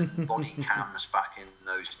high-vis and body cams back in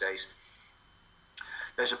those days.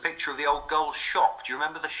 There's a picture of the old Gull's shop. Do you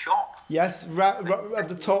remember the shop? Yes, at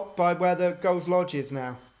the top by where the Gull's Lodge is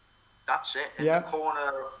now. That's it, in the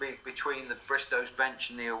corner between the Bristow's bench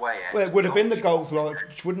and the away end. Well, it would have been the Gull's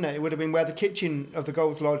Lodge, wouldn't it? It would have been where the kitchen of the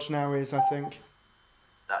Gull's Lodge now is, I think.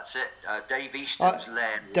 That's it. Dave Easton's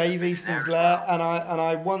lair. Dave Easton's lair, and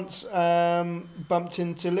I once bumped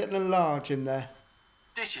into Little and Large in there.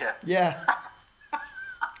 Did you? Yeah.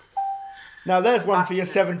 Now there's one for your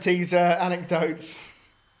 70s anecdotes.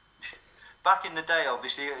 Back in the day,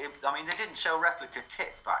 obviously, they didn't sell replica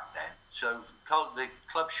kit back then. So the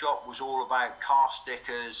club shop was all about car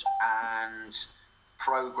stickers and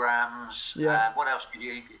programs. Yeah. What else could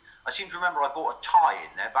you... I seem to remember I bought a tie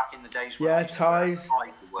in there back in the days when ties.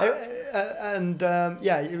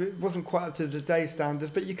 It wasn't quite up to today's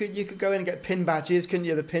standards, but you could go in and get pin badges, couldn't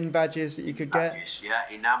you? The pin badges that you could get.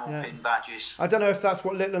 Enamel pin badges. I don't know if that's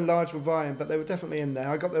what Little and Large were buying, but they were definitely in there.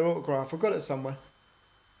 I got their autograph. I've got it somewhere.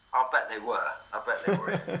 I bet they were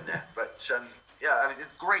in there. But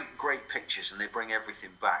great pictures, and they bring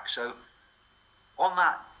everything back. So on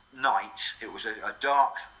that night, it was a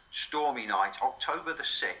dark, stormy night, October the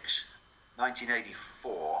 6th,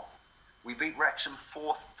 1984. We beat Wrexham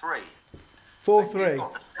 4-3. 4-3. You've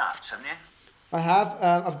got the stats, haven't you? I have.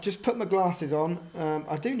 I've just put my glasses on.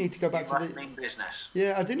 I do need to go back to the business.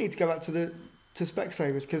 Yeah, I do need to go back to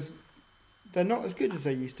Specsavers because they're not as good as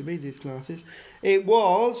they used to be. These glasses. It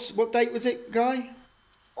was, what date was it, Guy?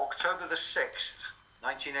 October the 6th,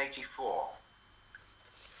 1984.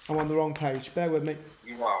 I'm on the wrong page. Bear with me.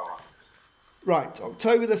 You are. Right,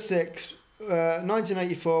 October the 6th,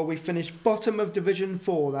 1984, we finished bottom of Division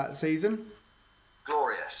 4 that season.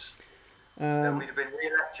 Glorious. Then we'd have been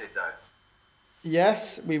re-elected, though.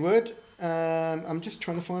 Yes, we would. I'm just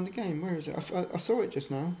trying to find the game. Where is it? I saw it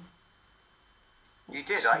just now. You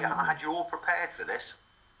did. I had you all prepared for this.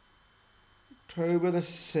 October the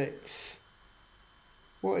 6th.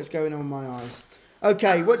 What is going on in my eyes?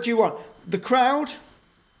 Okay, what do you want? The crowd?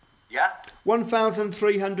 Yeah.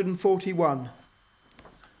 1,341.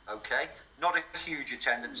 Okay. Not a huge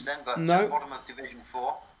attendance then, but no. Bottom of Division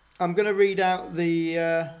 4. I'm going to read out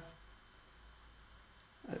the...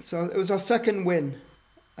 So it was our second win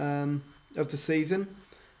of the season,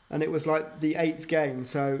 and it was like the 8th game.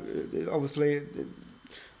 So obviously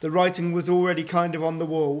the writing was already kind of on the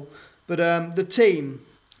wall. But the team: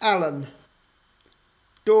 Allen,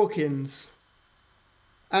 Dawkins,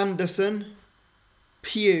 Anderson,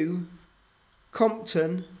 Pugh,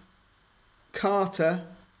 Compton, Carter,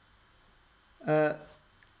 Benny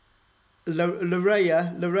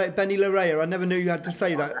Larea. I never knew you had to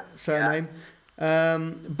say that surname. Yeah.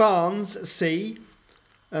 Barnes, C.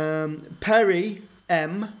 Perry,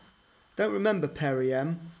 M. Don't remember Perry,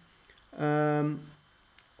 M.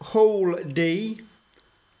 Hall, D.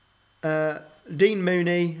 Dean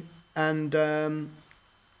Mooney, and oh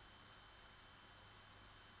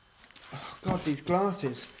God, these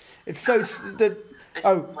glasses. It's so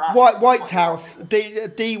Whitehouse.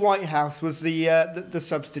 D Whitehouse was the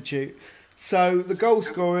substitute. So the goal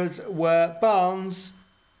scorers were Barnes,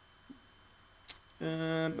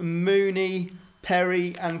 Mooney,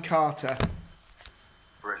 Perry, and Carter.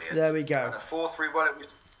 Brilliant. There we go. And a 4-3. Well,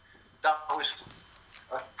 that was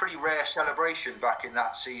a pretty rare celebration back in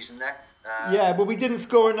that season then. Yeah, but we didn't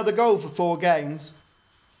score another goal for 4 games.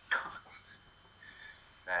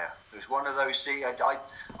 Yeah, it was one of those. I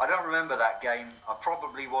don't remember that game. I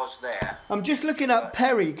probably was there. I'm just looking at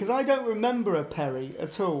Perry because I don't remember a Perry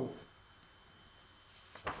at all.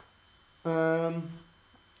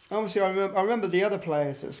 Obviously, I remember the other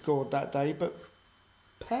players that scored that day, but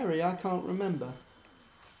Perry, I can't remember.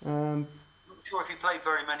 I'm not sure if he played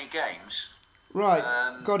very many games. Right,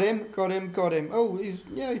 got him. Oh, he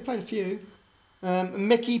played a few.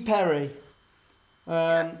 Mickey Perry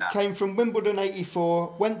came from Wimbledon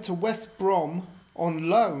 84, went to West Brom on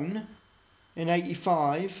loan in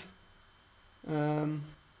 85.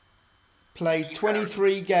 Played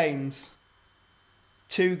 23 games,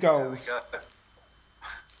 2 goals.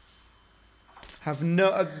 Have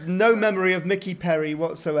no memory of Mickey Perry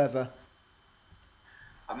whatsoever.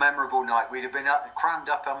 A memorable night. We'd have been crammed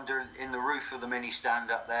up in the roof of the mini stand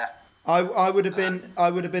up there. I would have been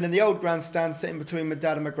in the old grandstand sitting between my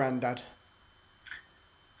dad and my granddad.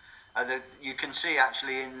 You can see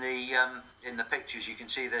actually in the pictures, you can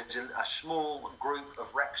see there's a small group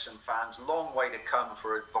of Wrexham fans. Long way to come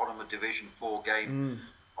for a bottom of Division 4 game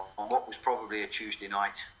on what was probably a Tuesday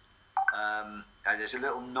night. There's a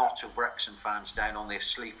little knot of Wrexham fans down on their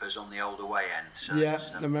sleepers on the old away end. So yeah,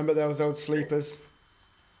 I remember those old sleepers.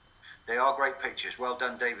 They are great pictures. Well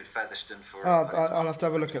done, David Featherston. I'll have to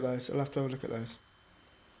have a look at those. And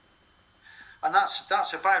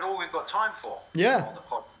that's about all we've got time for. Yeah. On the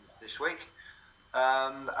pod this week.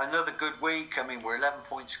 Another good week. I mean, we're 11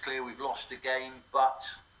 points clear. We've lost a game, but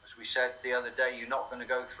as we said the other day, you're not going to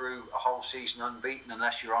go through a whole season unbeaten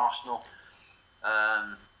unless you're Arsenal.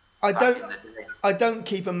 I don't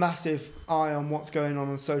keep a massive eye on what's going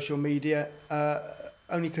on social media.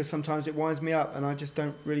 Only because sometimes it winds me up, and I just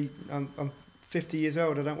don't really. I'm 50 years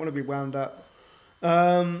old. I don't want to be wound up.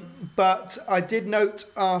 But I did note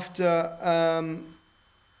after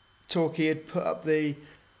Torquay had put up the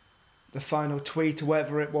final tweet or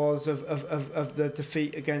whatever it was of the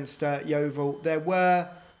defeat against Yeovil, there were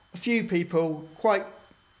a few people quite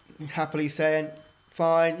happily saying,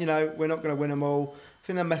 "Fine, we're not going to win them all." I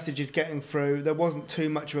think that message is getting through. There wasn't too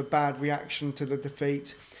much of a bad reaction to the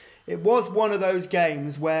defeat. It was one of those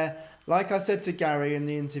games where, like I said to Gary in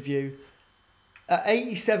the interview, at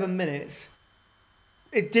 87 minutes,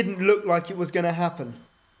 it didn't look like it was going to happen.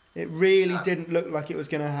 It really didn't look like it was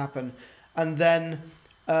going to happen. And then,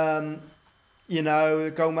 the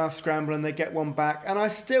goalmouth scramble and they get one back. And I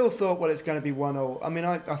still thought, well, it's going to be 1-1. I mean,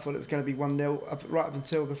 I thought it was going to be 1-0 right up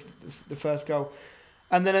until the first goal.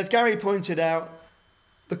 And then, as Gary pointed out,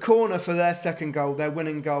 the corner for their second goal, their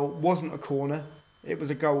winning goal, wasn't a corner. It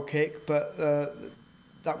was a goal kick, but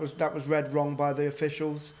that was read wrong by the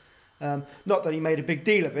officials. Not that he made a big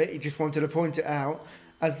deal of it; he just wanted to point it out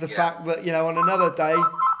as the fact that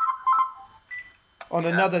on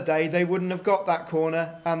another day they wouldn't have got that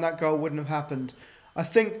corner and that goal wouldn't have happened. I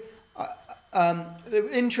think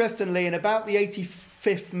Interestingly, in about the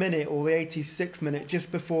 85th minute or the 86th minute,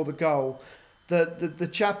 just before the goal, the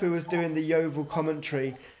chap who was doing the Yeovil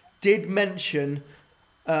commentary did mention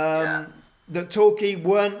that Torquay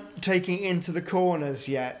weren't taking into the corners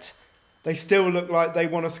yet. They still look like they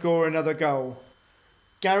want to score another goal.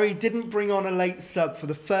 Gary didn't bring on a late sub for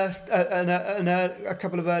the first, a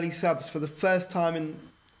couple of early subs for the first time in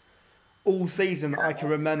all season that I can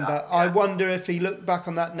remember. I wonder if he looked back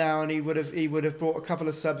on that now and he would have brought a couple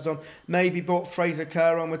of subs on. Maybe brought Fraser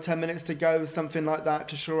Kerr on with 10 minutes to go, something like that,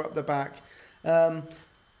 to shore up the back.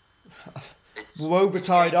 Woe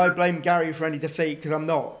betide, I blame Gary for any defeat because I'm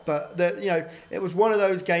not. But it was one of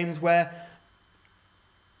those games where,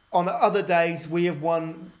 on other days, we have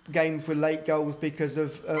won games with late goals because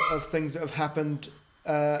of things that have happened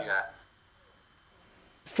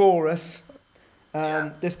for us.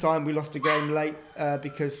 This time we lost a game late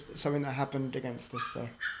because something that happened against us. So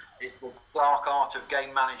it's the dark art of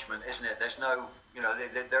game management, isn't it? There's no,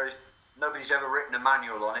 there is nobody's ever written a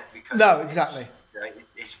manual on it because exactly.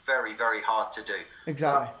 It's very, very hard to do.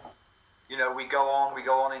 Exactly. But, we go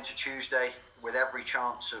on into Tuesday with every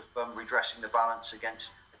chance of redressing the balance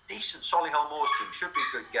against a decent Solihull Moors team. Should be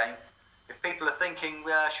a good game. If people are thinking,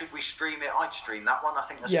 should we stream it? I'd stream that one. I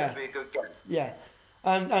think that's going to be a good game. Yeah.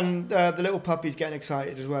 And the little puppy's getting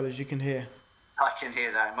excited as well, as you can hear. I can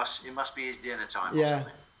hear that. It must be his dinner time or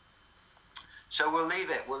something. So we'll leave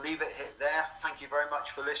it hit there. Thank you very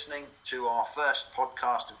much for listening to our first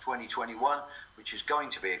podcast of 2021, which is going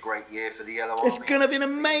to be a great year for the Yellow Army. It's going to be an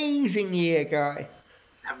amazing year, Guy.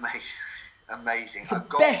 Amazing. It's the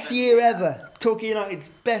best year ever. Torquay United's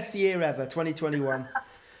best year ever, 2021.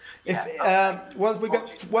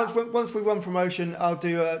 Once we won promotion, I'll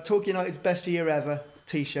do a Torquay United's best year ever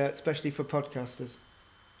T-shirt, especially for podcasters.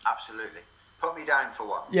 Absolutely. Put me down for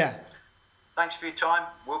one. Yeah. Thanks for your time.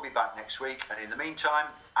 We'll be back next week. And in the meantime,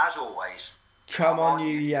 as always, come on,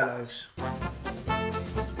 you yellows.